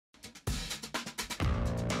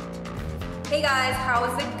Hey guys, how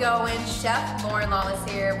is it going? Chef Lauren Lawless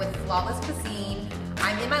here with Flawless Cuisine.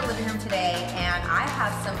 I'm in my living room today and I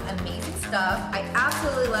have some amazing stuff. I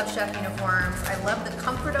absolutely love ChefUniforms. I love the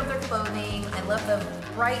comfort of their clothing. I love the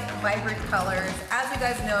bright, vibrant colors. As you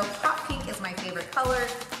guys know, hot pink is my favorite color,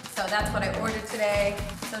 so that's what I ordered today.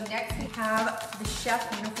 So next we have the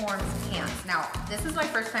ChefUniforms pants. Now, this is my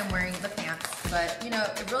first time wearing the pants, but you know,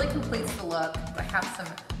 it really completes the look. I have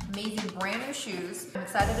some amazing brand new shoes. I'm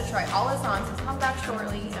excited to try all this on, so come back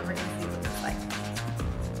shortly and we're gonna see what it looks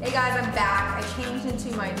like. Hey guys, I'm back. I changed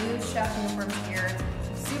into my new ChefUniforms gear.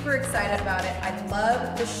 I'm super excited about it. I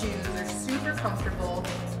love the shoes. They're super comfortable.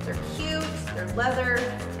 They're cute, they're leather,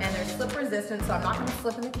 and they're slip resistant, so I'm not gonna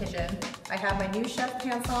slip in the kitchen. I have my new chef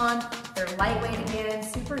pants on. They're lightweight again,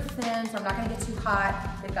 super thin, so I'm not gonna get too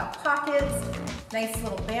hot. They've got pockets, nice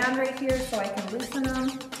little band right here so I can loosen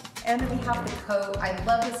them. And then we have the coat. I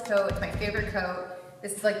love this coat, it's my favorite coat.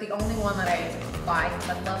 This is like the only one that I buy because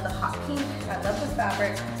I love the hot pink. I love the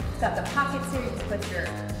fabric. It's got the pockets here. You can put your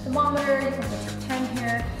thermometer, you can put your pen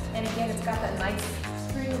here. And again, it's got that nice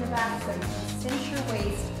string in the back so you can cinch your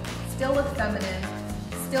waist, still look feminine,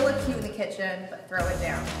 still look cute in the kitchen, but throw it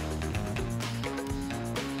down.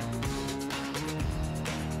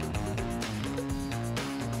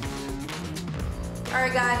 All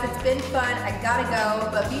right guys, it's been fun. I gotta go,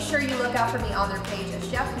 but be sure you look out for me on their page at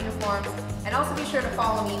ChefUniforms, and also be sure to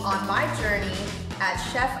follow me on my journey at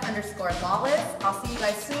Chef_Lawless. I'll see you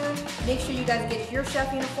guys soon. Make sure you guys get your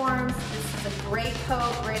ChefUniforms. This is a great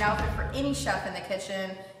coat, great outfit for any chef in the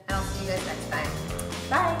kitchen, and I'll see you guys next time.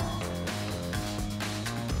 Bye.